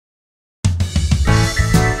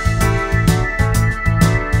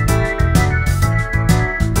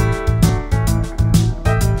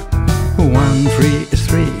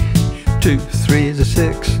2 3s are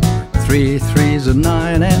 6, 3 3s are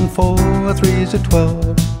 9, and 4 3s are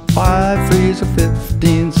 12. 5 3s are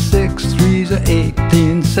 15, 6 3s are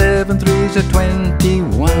 18, 7 3s are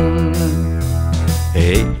 21.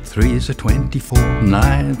 8 3s are 24,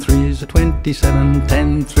 9 3s are 27,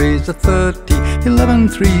 10 3s are 30, 11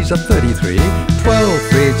 3s are 33, 12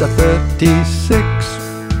 3s are 36.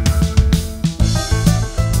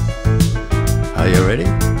 Are you ready?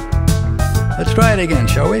 Let's try it again,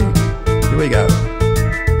 shall we? Here we go.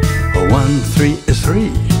 1 3 is 3,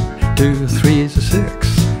 2 3s are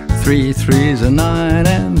 6, 3 3s are 9,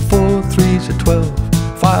 and 4 3s are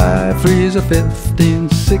 12. 5 3s are 15,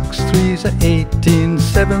 6 3s are 18,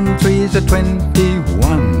 7 3s are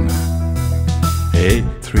 21. 8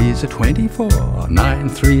 3s are 24, 9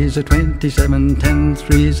 3s are 27, 10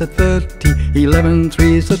 3s are 30, 11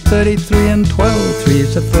 3s are 33, and 12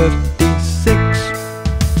 3s are 36.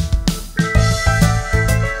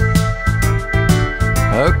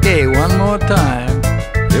 Okay, one more time.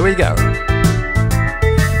 Here we go.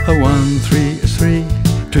 1 3 is 3,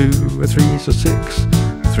 2 3s are 6,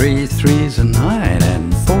 3 3s are 9,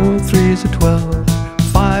 and 4 3s are 12.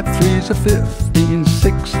 5 3s are 15,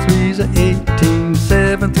 6 3s are 18,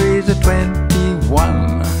 7 3s are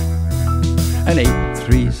 21, and 8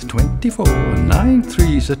 3s are 24, 9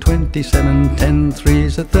 3s are 27, 10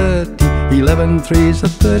 3s are 30, 11 3s are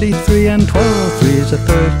 33, and 12 3s are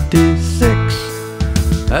 36.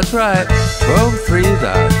 That's right, 12 3s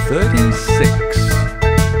are 36.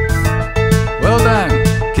 Well done,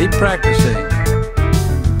 keep practicing.